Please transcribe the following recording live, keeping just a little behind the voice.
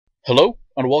Hello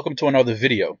and welcome to another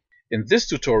video. In this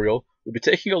tutorial, we'll be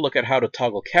taking a look at how to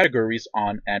toggle categories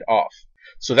on and off.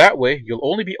 So that way, you'll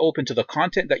only be open to the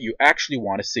content that you actually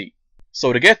want to see.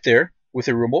 So to get there, with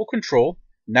a remote control,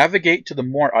 navigate to the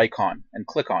More icon and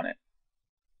click on it.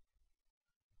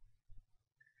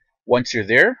 Once you're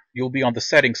there, you'll be on the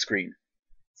Settings screen.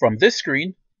 From this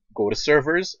screen, go to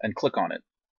Servers and click on it.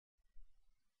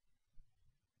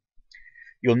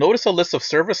 You'll notice a list of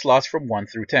server slots from 1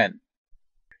 through 10.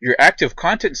 Your active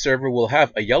content server will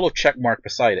have a yellow check mark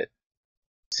beside it.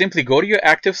 Simply go to your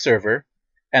active server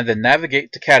and then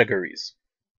navigate to Categories.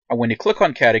 And when you click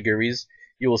on Categories,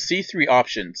 you will see three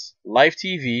options: Live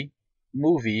TV,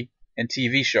 Movie, and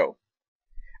TV Show.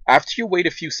 After you wait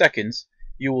a few seconds,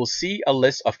 you will see a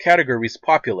list of categories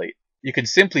populate. You can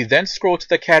simply then scroll to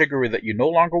the category that you no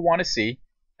longer want to see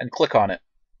and click on it.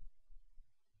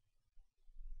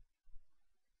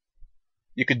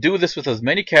 You could do this with as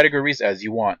many categories as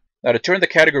you want. Now to turn the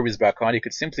categories back on, you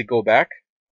could simply go back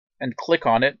and click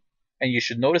on it, and you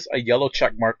should notice a yellow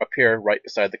check mark appear right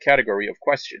beside the category of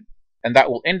question, and that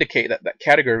will indicate that that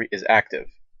category is active.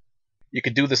 You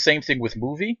could do the same thing with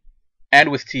movie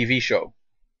and with TV show.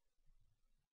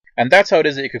 And that's how it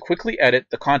is that you could quickly edit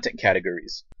the content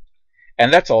categories.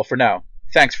 And that's all for now.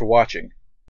 Thanks for watching.